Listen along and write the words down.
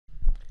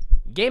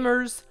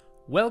Gamers,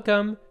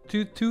 welcome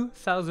to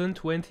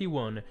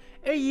 2021,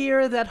 a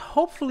year that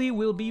hopefully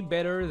will be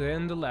better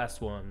than the last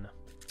one.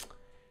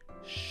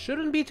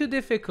 Shouldn't be too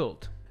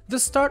difficult. The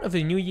start of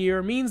a new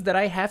year means that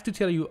I have to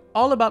tell you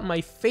all about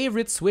my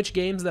favorite Switch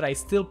games that I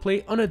still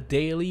play on a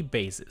daily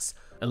basis.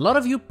 A lot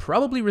of you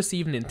probably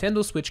received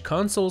Nintendo Switch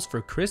consoles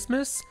for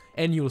Christmas,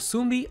 and you'll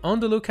soon be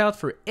on the lookout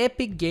for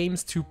epic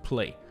games to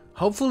play.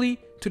 Hopefully,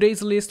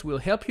 today's list will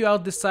help you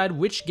out decide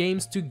which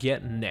games to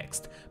get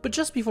next. But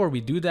just before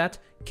we do that,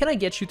 can I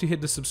get you to hit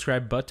the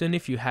subscribe button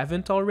if you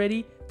haven't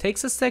already?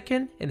 Takes a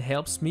second and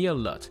helps me a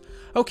lot.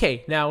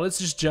 Okay, now let's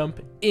just jump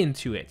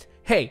into it.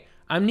 Hey,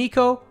 I'm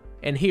Nico,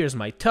 and here's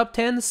my top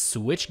 10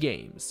 Switch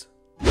games.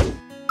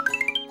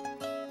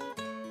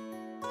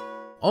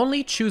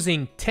 Only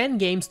choosing 10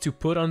 games to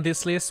put on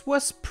this list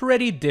was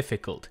pretty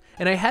difficult,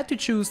 and I had to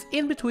choose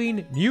in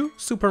between New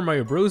Super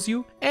Mario Bros.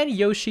 U and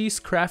Yoshi's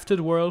Crafted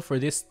World for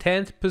this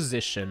 10th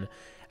position.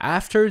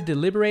 After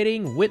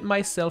deliberating with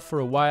myself for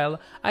a while,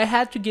 I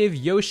had to give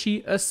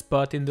Yoshi a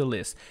spot in the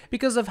list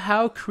because of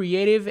how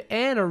creative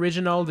and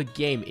original the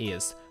game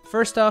is.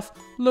 First off,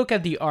 look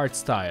at the art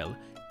style.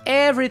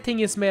 Everything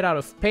is made out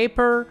of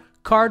paper,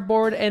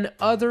 cardboard, and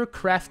other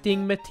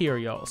crafting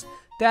materials.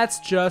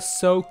 That's just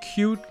so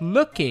cute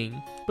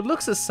looking. But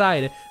looks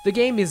aside, the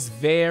game is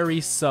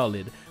very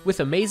solid, with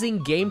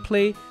amazing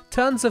gameplay,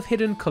 tons of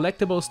hidden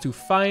collectibles to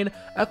find,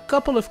 a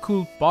couple of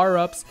cool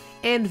power-ups,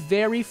 and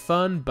very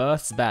fun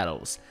boss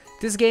battles.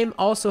 This game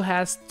also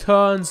has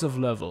tons of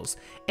levels,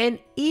 and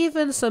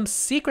even some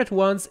secret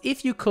ones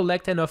if you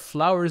collect enough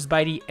flowers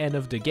by the end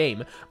of the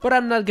game, but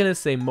I'm not gonna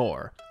say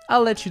more.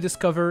 I'll let you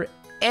discover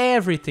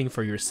everything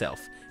for yourself.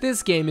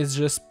 This game is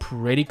just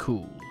pretty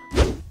cool.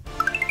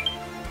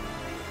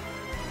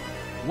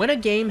 When a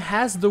game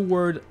has the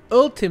word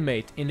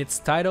Ultimate in its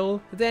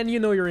title, then you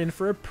know you're in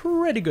for a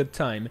pretty good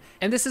time.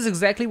 And this is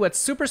exactly what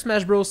Super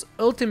Smash Bros.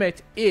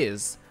 Ultimate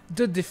is.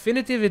 The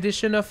definitive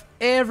edition of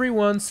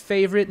everyone's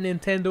favorite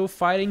Nintendo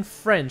fighting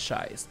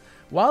franchise.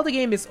 While the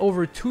game is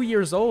over 2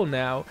 years old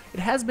now, it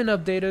has been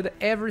updated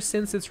ever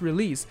since its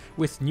release,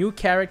 with new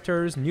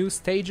characters, new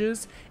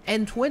stages,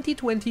 and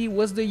 2020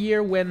 was the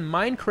year when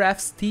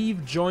Minecraft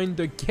Steve joined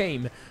the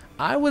game.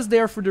 I was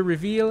there for the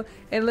reveal,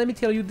 and let me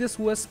tell you, this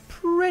was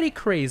pretty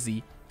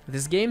crazy.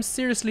 This game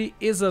seriously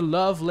is a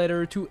love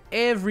letter to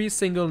every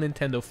single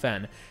Nintendo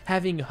fan,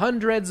 having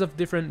hundreds of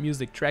different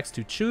music tracks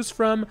to choose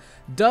from,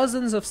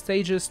 dozens of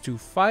stages to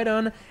fight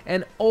on,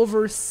 and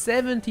over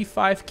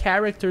 75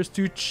 characters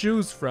to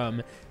choose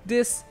from.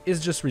 This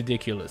is just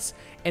ridiculous.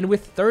 And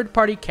with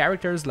third-party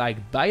characters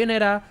like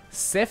Bayonetta,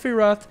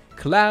 Sephiroth,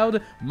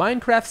 Cloud,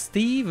 Minecraft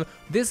Steve,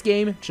 this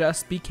game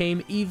just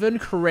became even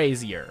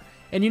crazier.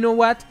 And you know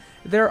what?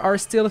 There are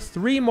still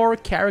 3 more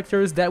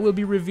characters that will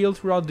be revealed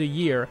throughout the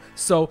year,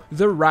 so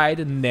the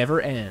ride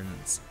never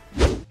ends.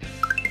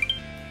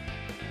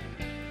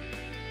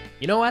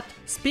 You know what?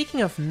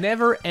 Speaking of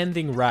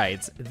never-ending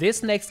rides,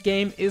 this next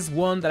game is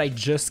one that I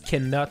just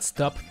cannot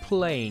stop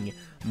playing.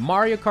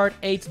 Mario Kart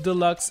 8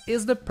 Deluxe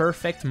is the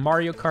perfect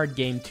Mario Kart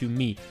game to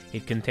me.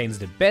 It contains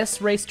the best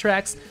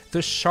racetracks,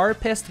 the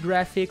sharpest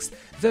graphics,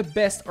 the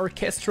best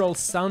orchestral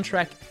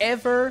soundtrack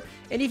ever,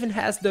 and even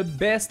has the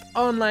best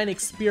online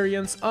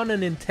experience on a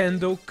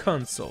Nintendo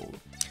console.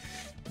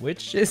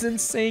 Which isn't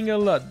saying a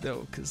lot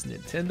though, cause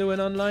Nintendo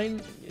and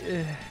online...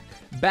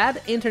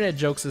 Bad internet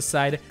jokes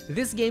aside,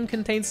 this game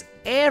contains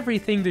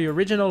everything the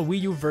original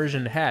Wii U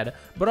version had,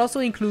 but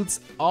also includes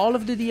all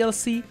of the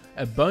DLC,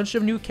 a bunch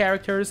of new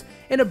characters,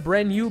 and a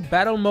brand new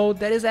battle mode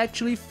that is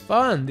actually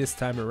fun this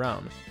time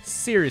around.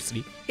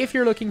 Seriously, if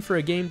you're looking for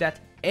a game that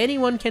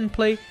anyone can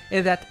play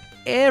and that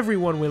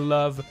everyone will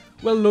love,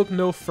 well, look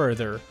no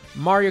further.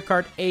 Mario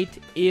Kart 8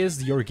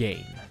 is your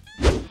game.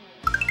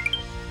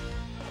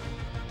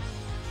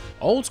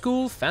 Old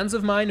school fans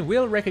of mine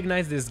will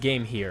recognize this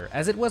game here,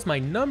 as it was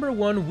my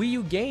 #1 Wii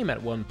U game at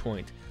one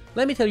point.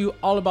 Let me tell you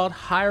all about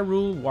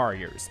Hyrule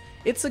Warriors.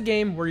 It's a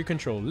game where you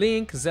control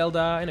Link,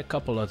 Zelda, and a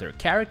couple other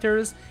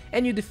characters,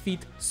 and you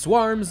defeat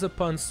swarms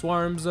upon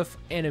swarms of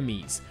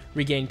enemies,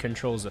 regain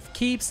controls of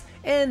keeps,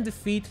 and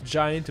defeat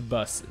giant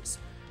bosses.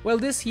 Well,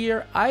 this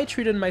year I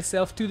treated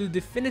myself to the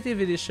definitive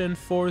edition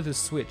for the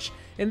Switch,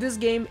 and this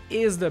game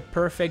is the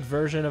perfect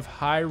version of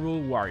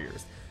Hyrule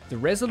Warriors. The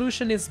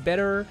resolution is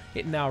better,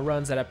 it now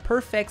runs at a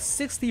perfect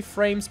 60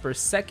 frames per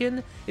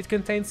second, it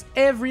contains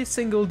every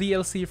single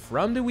DLC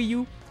from the Wii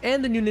U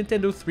and the new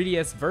Nintendo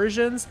 3DS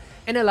versions,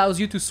 and allows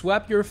you to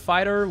swap your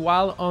fighter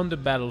while on the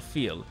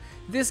battlefield.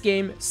 This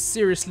game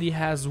seriously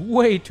has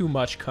way too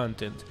much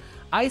content.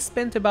 I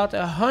spent about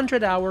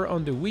 100 hours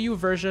on the Wii U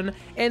version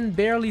and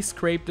barely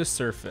scraped the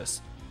surface.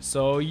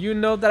 So you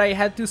know that I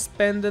had to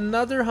spend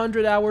another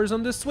 100 hours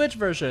on the Switch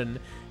version,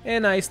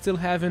 and I still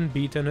haven't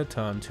beaten a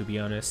ton, to be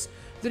honest.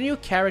 The new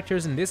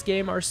characters in this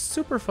game are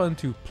super fun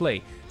to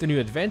play, the new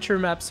adventure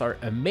maps are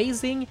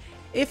amazing.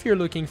 If you're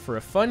looking for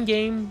a fun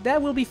game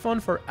that will be fun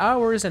for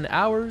hours and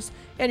hours,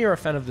 and you're a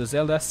fan of the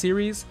Zelda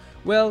series,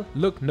 well,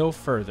 look no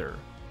further.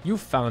 You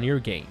found your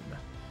game.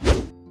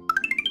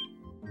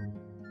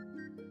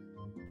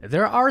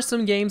 there are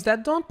some games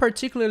that don't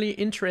particularly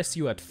interest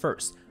you at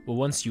first, but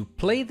once you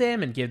play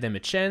them and give them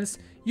a chance,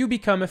 you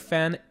become a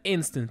fan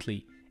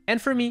instantly.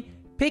 And for me,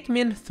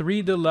 Pikmin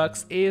 3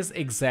 Deluxe is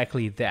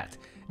exactly that.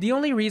 The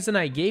only reason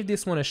I gave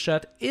this one a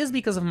shot is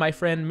because of my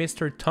friend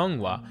Mr.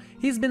 Tonghua.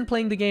 He's been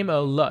playing the game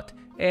a lot,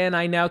 and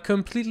I now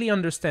completely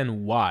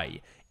understand why.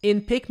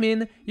 In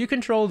Pikmin, you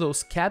control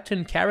those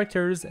captain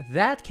characters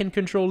that can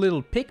control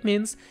little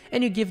Pikmins,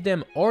 and you give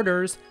them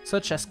orders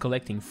such as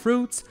collecting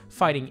fruits,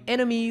 fighting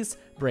enemies,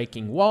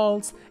 breaking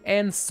walls,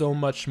 and so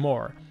much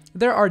more.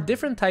 There are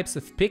different types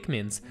of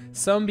Pikmins,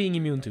 some being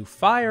immune to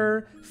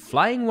fire,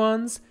 flying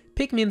ones,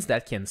 Pikmins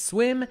that can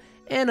swim,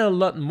 and a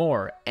lot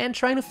more, and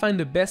trying to find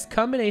the best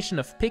combination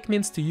of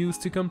Pikmins to use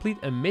to complete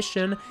a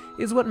mission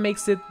is what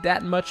makes it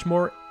that much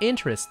more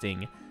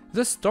interesting.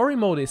 The story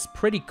mode is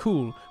pretty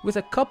cool, with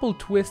a couple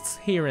twists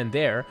here and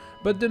there,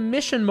 but the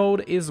mission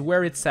mode is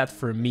where it's at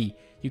for me.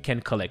 You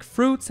can collect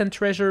fruits and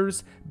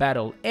treasures,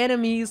 battle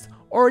enemies,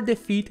 or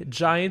defeat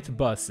giant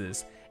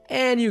bosses.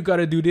 And you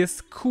gotta do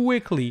this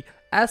quickly,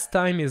 as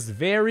time is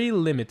very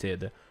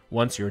limited.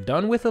 Once you're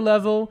done with a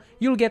level,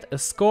 you'll get a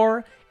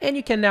score, and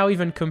you can now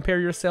even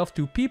compare yourself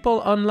to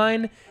people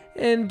online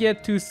and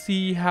get to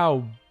see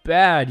how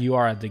bad you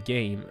are at the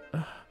game.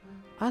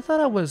 I thought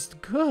I was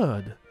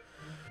good.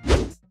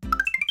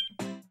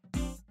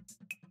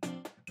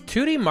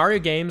 2D Mario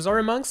games are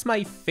amongst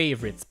my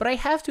favorites, but I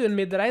have to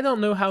admit that I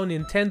don't know how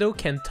Nintendo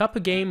can top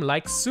a game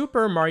like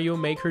Super Mario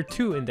Maker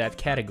 2 in that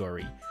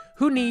category.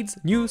 Who needs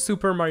New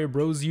Super Mario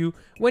Bros. U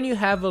when you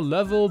have a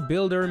level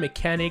builder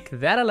mechanic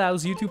that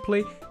allows you to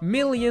play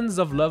millions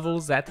of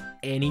levels at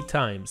any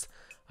times?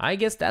 I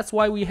guess that's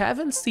why we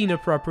haven't seen a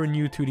proper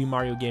new 2D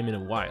Mario game in a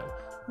while.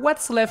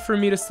 What's left for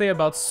me to say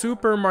about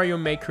Super Mario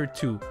Maker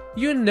 2?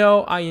 You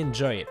know I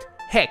enjoy it.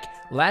 Heck,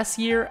 last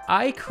year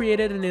I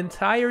created an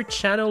entire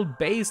channel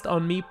based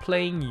on me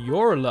playing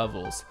your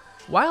levels.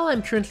 While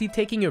I'm currently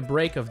taking a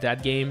break of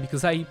that game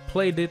because I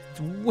played it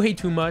way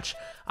too much,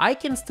 I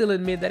can still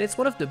admit that it's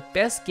one of the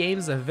best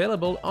games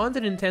available on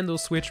the Nintendo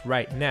Switch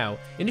right now.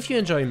 And if you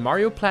enjoy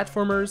Mario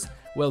platformers,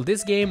 well,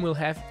 this game will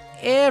have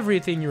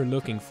everything you're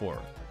looking for.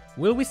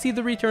 Will we see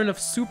the return of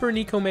Super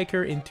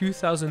Nicobbq in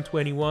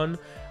 2021?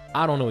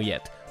 I don't know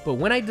yet. But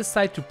when I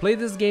decide to play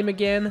this game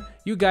again,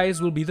 you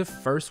guys will be the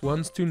first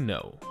ones to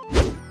know.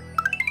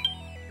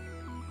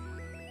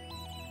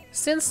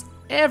 Since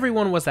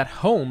everyone was at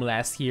home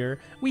last year,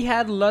 we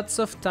had lots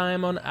of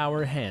time on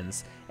our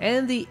hands,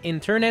 and the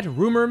internet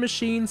rumor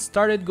machine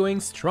started going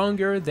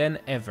stronger than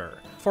ever.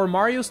 For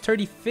Mario's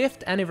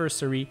 35th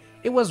anniversary,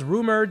 it was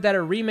rumored that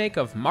a remake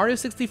of Mario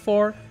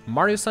 64,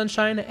 Mario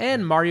Sunshine,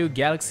 and Mario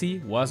Galaxy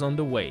was on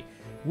the way.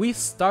 We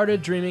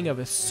started dreaming of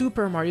a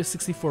Super Mario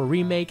 64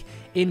 remake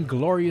in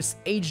glorious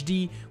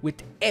HD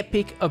with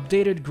epic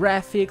updated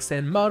graphics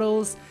and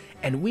models,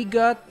 and we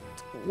got,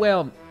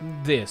 well,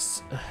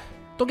 this.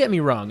 Don't get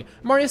me wrong,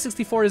 Mario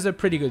 64 is a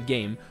pretty good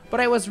game,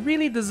 but I was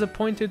really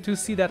disappointed to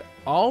see that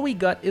all we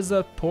got is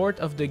a port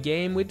of the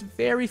game with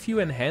very few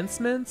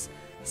enhancements.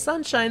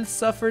 Sunshine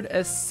suffered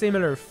a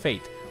similar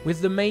fate,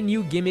 with the main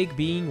new gimmick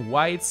being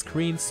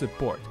widescreen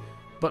support.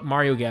 But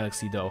Mario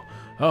Galaxy though,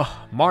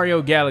 oh,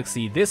 Mario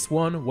Galaxy, this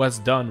one was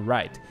done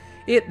right.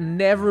 It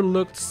never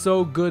looked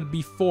so good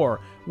before,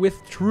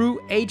 with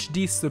true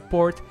HD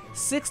support,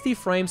 60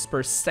 frames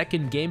per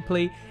second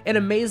gameplay, and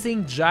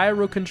amazing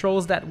gyro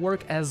controls that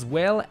work as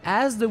well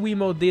as the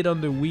Wiimote did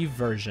on the Wii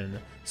version.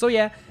 So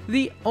yeah,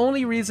 the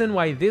only reason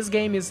why this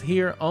game is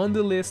here on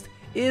the list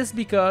is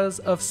because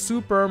of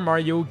Super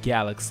Mario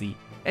Galaxy.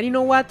 And you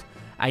know what?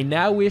 I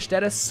now wish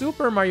that a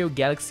Super Mario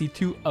Galaxy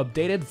 2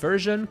 updated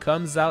version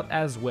comes out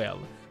as well.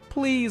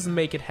 Please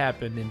make it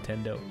happen,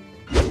 Nintendo.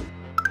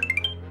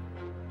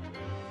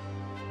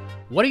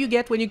 What do you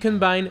get when you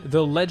combine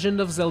The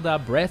Legend of Zelda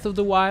Breath of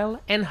the Wild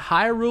and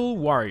Hyrule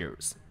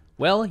Warriors?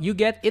 Well, you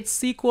get its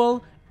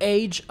sequel,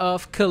 Age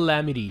of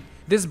Calamity.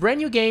 This brand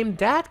new game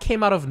that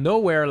came out of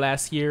nowhere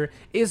last year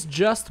is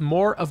just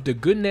more of the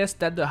goodness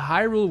that the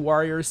Hyrule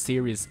Warriors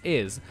series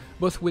is,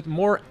 but with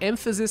more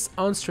emphasis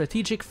on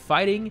strategic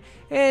fighting,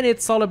 and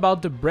it's all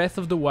about the Breath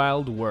of the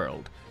Wild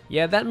world.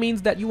 Yeah, that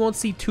means that you won't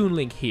see Toon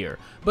Link here,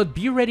 but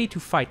be ready to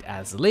fight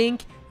as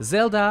Link,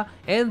 Zelda,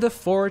 and the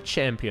 4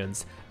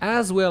 champions,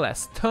 as well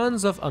as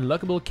tons of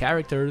unlockable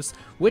characters,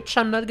 which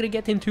I'm not gonna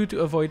get into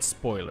to avoid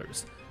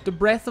spoilers. The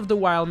Breath of the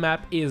Wild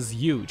map is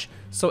huge,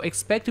 so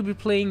expect to be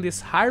playing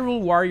this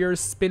Hyrule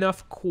Warriors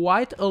spin-off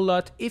quite a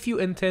lot if you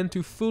intend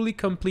to fully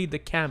complete the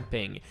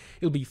campaign.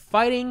 You'll be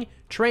fighting,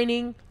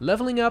 training,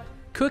 leveling up,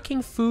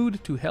 cooking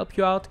food to help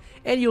you out,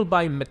 and you'll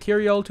buy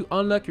material to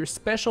unlock your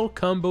special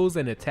combos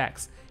and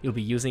attacks. You'll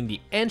be using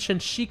the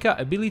Ancient Sheikah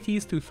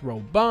abilities to throw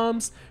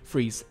bombs,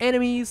 freeze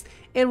enemies,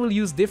 and will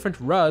use different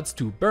rods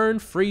to burn,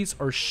 freeze,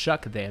 or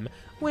shock them,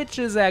 which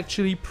is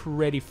actually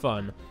pretty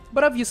fun.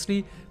 But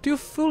obviously, to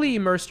fully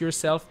immerse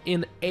yourself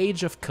in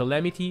Age of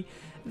Calamity,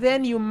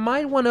 then you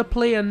might want to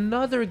play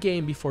another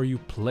game before you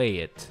play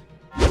it.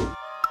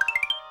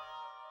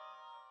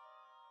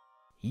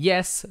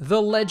 Yes,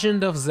 The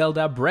Legend of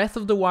Zelda Breath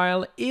of the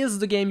Wild is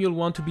the game you'll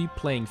want to be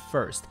playing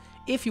first.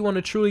 if you want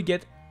to truly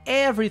get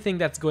everything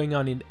that's going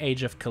on in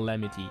Age of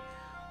Calamity.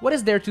 What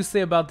is there to say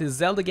about this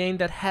Zelda game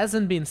that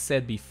hasn't been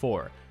said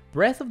before?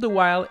 Breath of the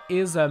Wild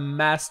is a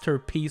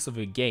masterpiece of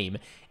a game.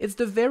 It's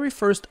the very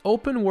first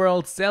open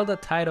world Zelda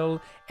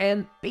title,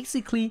 and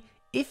basically,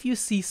 if you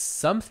see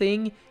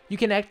something, you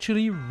can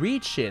actually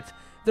reach it.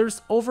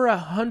 There's over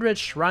 100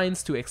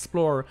 shrines to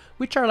explore,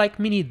 which are like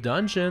mini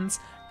dungeons,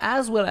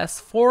 as well as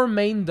 4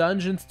 main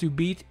dungeons to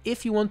beat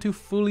if you want to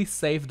fully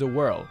save the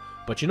world.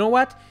 But you know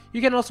what?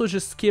 You can also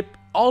just skip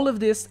all of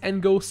this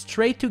and go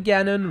straight to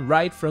Ganon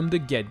right from the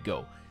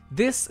get-go.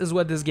 This is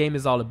what this game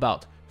is all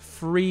about.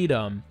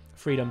 Freedom.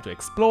 Freedom to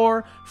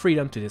explore,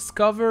 freedom to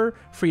discover,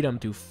 freedom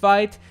to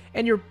fight,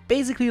 and you're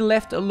basically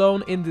left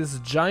alone in this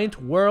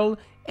giant world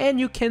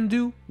and you can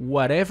do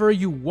whatever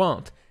you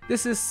want.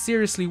 This is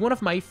seriously one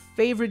of my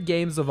favorite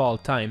games of all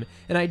time,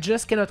 and I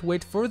just cannot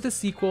wait for the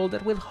sequel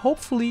that will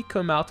hopefully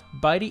come out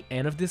by the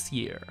end of this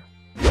year.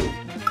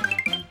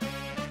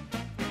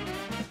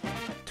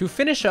 To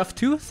finish off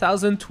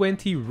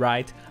 2020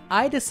 right,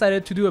 I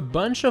decided to do a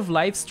bunch of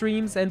live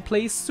streams and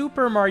play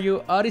Super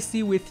Mario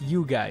Odyssey with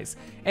you guys,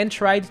 and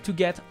tried to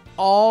get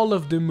all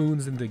of the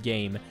moons in the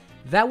game.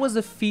 That was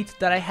a feat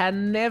that I had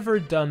never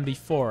done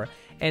before,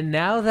 and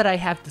now that I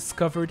have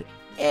discovered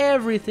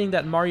everything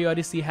that Mario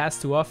Odyssey has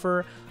to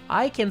offer,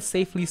 I can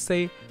safely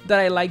say that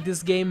I like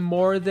this game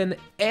more than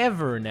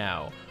ever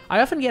now. I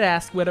often get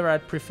asked whether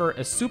I'd prefer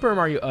a Super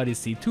Mario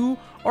Odyssey 2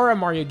 or a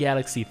Mario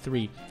Galaxy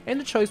 3, and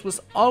the choice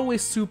was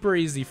always super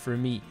easy for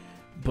me.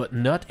 But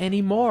not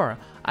anymore.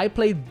 I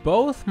played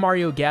both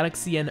Mario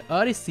Galaxy and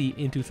Odyssey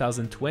in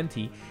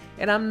 2020,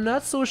 and I'm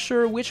not so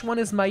sure which one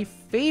is my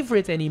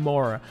favorite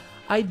anymore.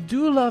 I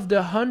do love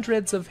the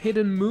hundreds of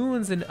hidden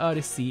moons in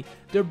Odyssey,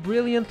 the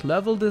brilliant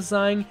level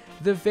design,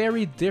 the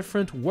very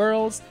different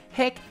worlds.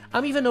 Heck,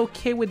 I'm even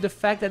okay with the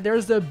fact that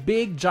there's a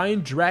big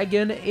giant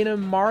dragon in a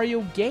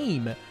Mario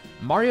game.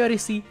 Mario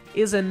Odyssey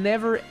is a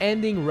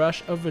never-ending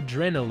rush of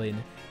adrenaline.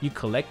 You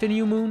collect a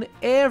new moon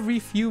every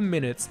few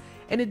minutes,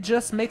 and it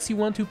just makes you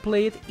want to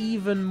play it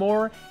even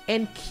more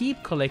and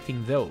keep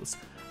collecting those.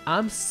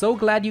 I'm so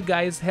glad you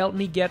guys helped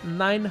me get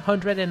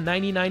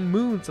 999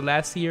 moons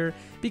last year,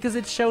 because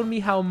it showed me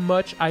how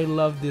much I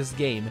love this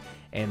game,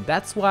 and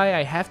that's why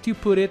I have to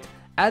put it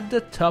at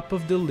the top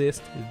of the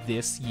list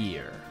this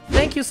year.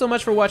 Thank you so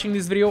much for watching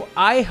this video.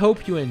 I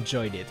hope you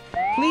enjoyed it.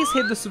 Please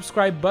hit the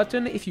subscribe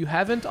button if you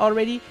haven't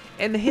already,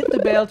 and hit the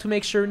bell to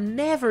make sure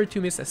never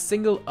to miss a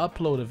single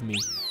upload of me.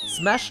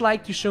 Smash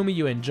like to show me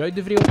you enjoyed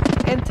the video,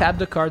 and tap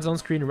the cards on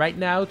screen right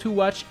now to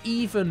watch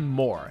even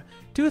more.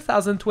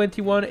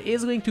 2021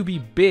 is going to be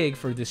big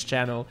for this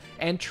channel,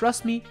 and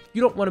trust me,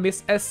 you don't want to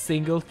miss a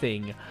single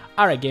thing.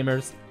 Alright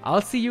gamers,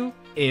 I'll see you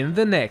in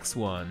the next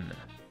one.